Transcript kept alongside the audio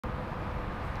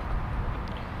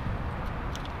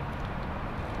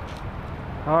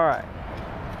Alright,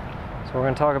 so we're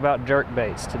going to talk about jerk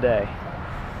baits today.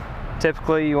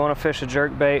 Typically you want to fish a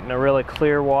jerk bait in a really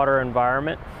clear water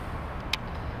environment.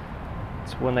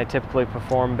 It's when they typically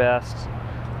perform best.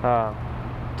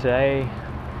 Today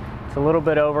it's a little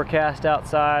bit overcast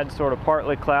outside, sort of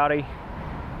partly cloudy,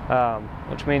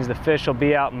 which means the fish will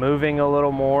be out moving a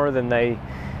little more than they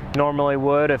normally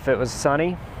would if it was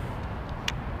sunny.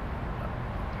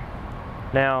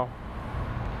 Now,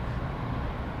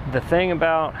 the thing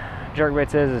about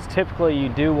jerkbaits is typically you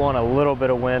do want a little bit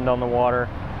of wind on the water.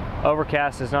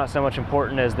 Overcast is not so much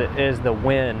important as the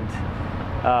wind.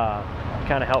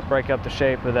 Kind of help break up the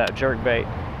shape of that jerkbait.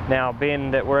 Now,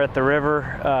 being that we're at the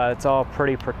river, it's all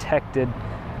pretty protected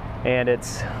and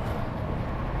it's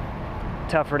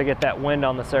tougher to get that wind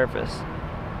on the surface.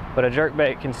 But a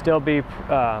jerkbait can still be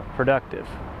productive.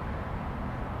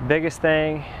 Biggest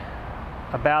thing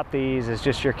about these is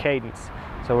just your cadence.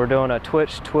 So we're doing a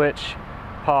twitch, twitch,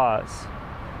 pause,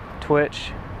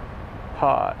 twitch,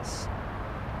 pause,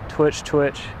 twitch,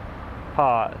 twitch,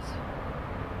 pause,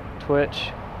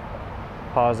 twitch,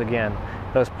 pause again.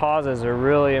 Those pauses are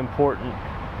really important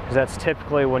because that's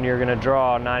typically when you're going to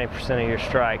draw 90% of your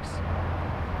strikes.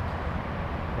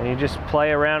 And you just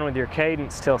play around with your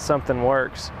cadence till something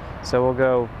works. So we'll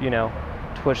go, you know,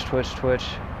 twitch, twitch, twitch,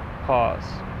 pause,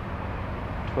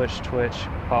 twitch, twitch,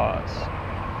 pause,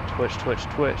 twitch, twitch,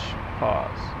 twitch,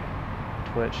 pause,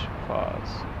 twitch, pause.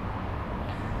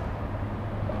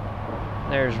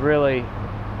 There's really,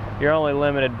 you're only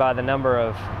limited by the number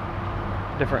of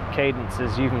different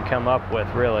cadences you can come up with,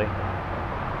 really.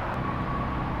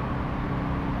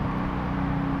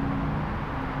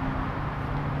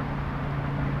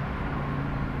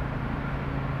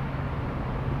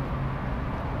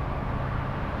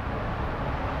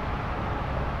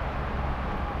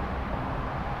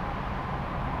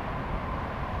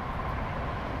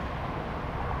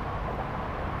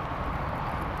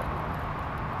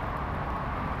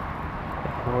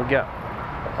 We go.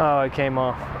 Oh, it came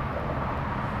off.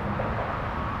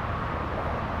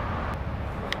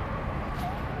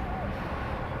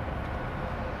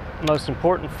 Most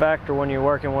important factor when you're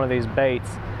working one of these baits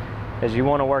is you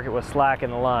want to work it with slack in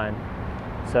the line.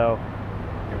 So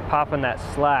you're popping that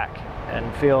slack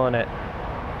and feeling it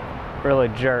really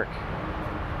jerk.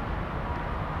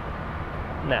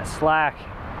 And that slack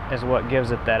is what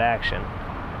gives it that action.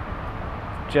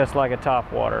 Just like a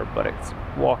topwater, but it's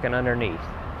walking underneath.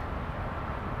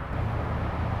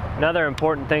 Another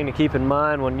important thing to keep in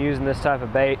mind when using this type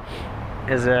of bait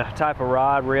is the type of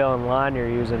rod, reel, and line you're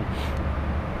using.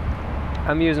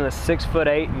 I'm using a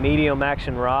 6'8" medium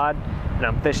action rod, and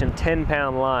I'm fishing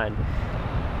 10-pound line.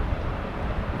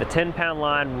 The 10-pound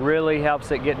line really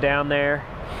helps it get down there,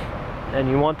 and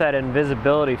you want that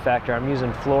invisibility factor. I'm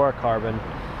using fluorocarbon.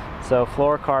 So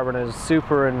fluorocarbon is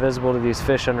super invisible to these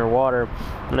fish underwater,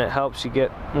 and it helps you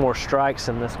get more strikes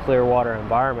in this clear water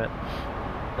environment.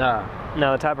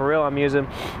 Now the type of reel I'm using,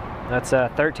 that's a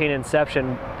 13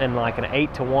 Inception in like an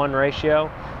 8-to-1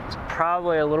 ratio. It's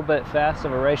probably a little bit fast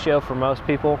of a ratio for most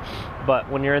people, but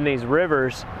when you're in these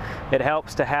rivers, it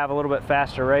helps to have a little bit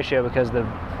faster ratio because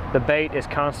the bait is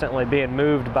constantly being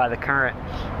moved by the current.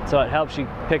 So it helps you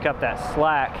pick up that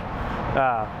slack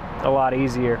a lot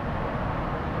easier.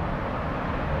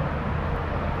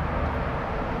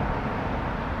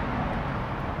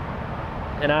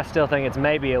 And I still think it's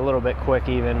maybe a little bit quick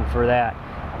even for that.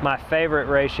 My favorite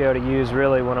ratio to use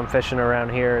really when I'm fishing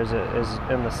around here is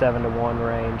in the 7-to-1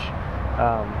 range.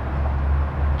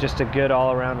 Just a good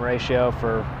all-around ratio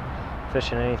for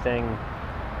fishing anything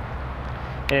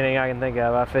I can think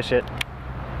of. I fish it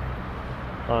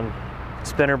on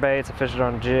spinner baits, I fish it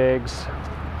on jigs,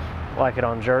 I like it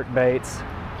on jerk baits.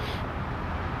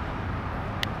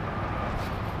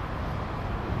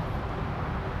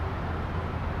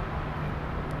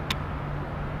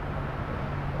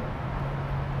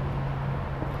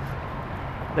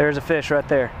 There's a fish right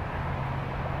there.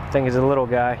 I think he's a little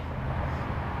guy.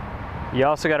 You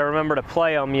also got to remember to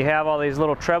play them. You have all these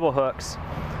little treble hooks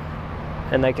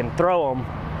and they can throw them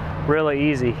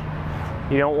really easy.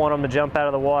 You don't want them to jump out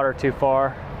of the water too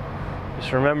far.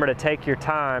 Just remember to take your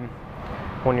time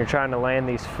when you're trying to land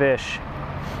these fish.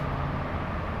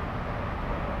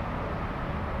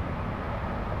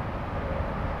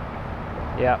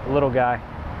 Yeah, little guy.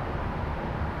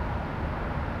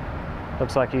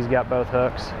 Looks like he's got both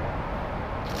hooks.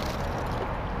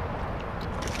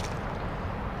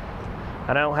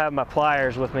 I don't have my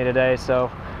pliers with me today, so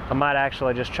I might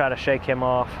actually just try to shake him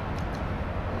off.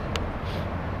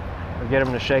 Or get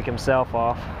him to shake himself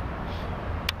off.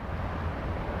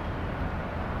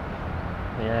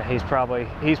 Yeah, he's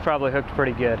probably hooked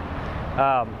pretty good.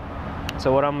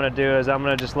 So what I'm going to do is I'm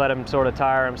going to just let him sort of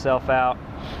tire himself out.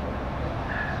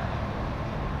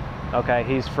 Okay,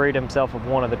 he's freed himself of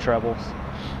one of the trebles.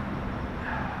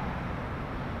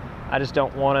 I just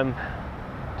don't want him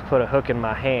to put a hook in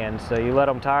my hand, so you let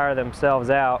them tire themselves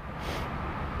out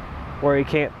where he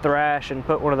can't thrash and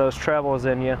put one of those trebles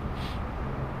in you.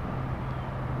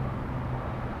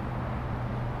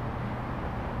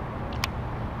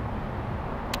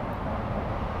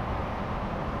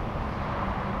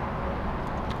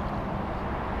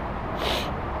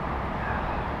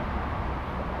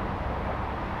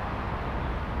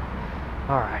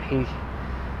 All right,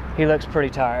 he looks pretty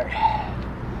tired.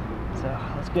 So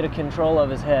let's get a control of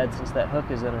his head since that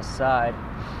hook is in his side.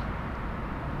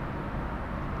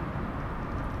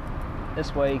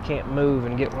 This way he can't move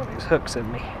and get one of these hooks in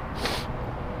me.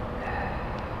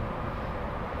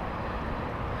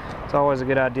 It's always a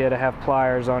good idea to have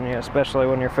pliers on you, especially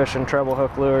when you're fishing treble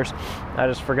hook lures. I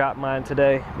just forgot mine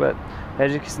today, but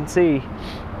as you can see,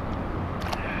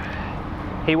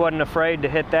 he wasn't afraid to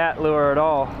hit that lure at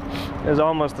all. It was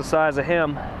almost the size of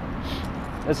him.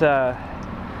 It's a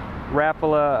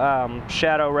Rapala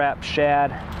shadowrap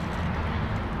shad.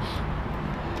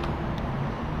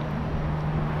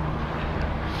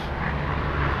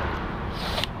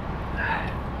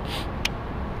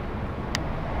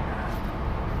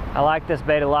 I like this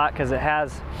bait a lot because it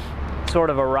has sort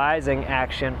of a rising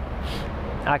action.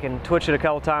 I can twitch it a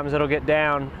couple times, it'll get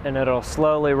down and it'll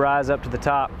slowly rise up to the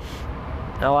top.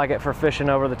 I like it for fishing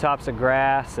over the tops of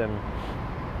grass and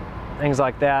things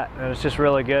like that. And it's just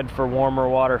really good for warmer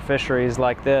water fisheries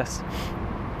like this.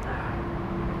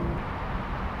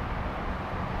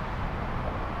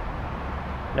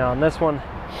 Now on this one,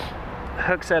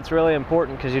 hook set's really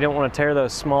important because you don't want to tear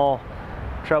those small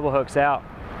treble hooks out.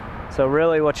 So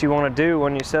really what you want to do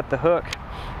when you set the hook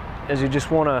is you just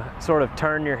want to sort of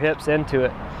turn your hips into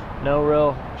it. No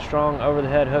real strong over the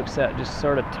head hook set, just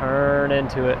sort of turn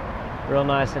into it. Real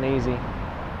nice and easy.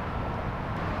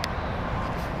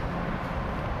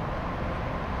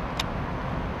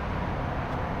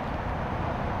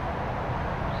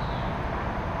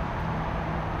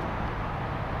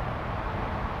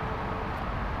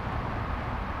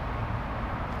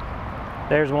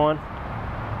 There's one.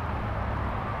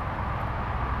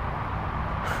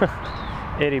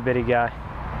 Itty bitty guy.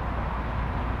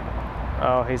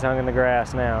 Oh, he's hung in the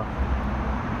grass now.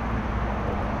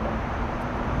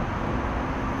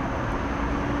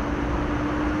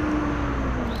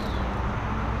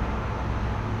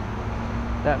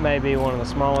 That may be one of the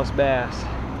smallest bass.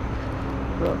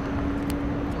 Look.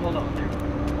 Hold on there.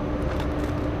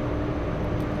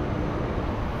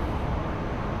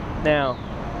 Now,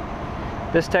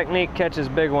 this technique catches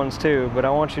big ones too, but I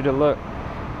want you to look.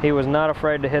 He was not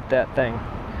afraid to hit that thing.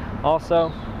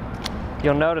 Also,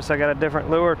 you'll notice I got a different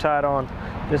lure tied on.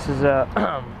 This is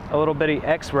a little bitty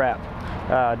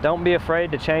X-rap. Don't be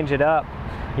afraid to change it up,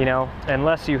 you know,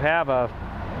 unless you have a,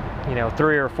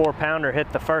 3 or 4 pounder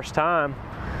hit the first time.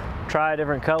 Try a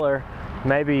different color.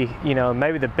 Maybe,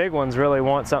 maybe the big ones really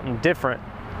want something different.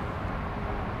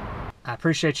 I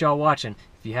appreciate y'all watching.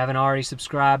 If you haven't already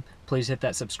subscribed, please hit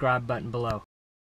that subscribe button below.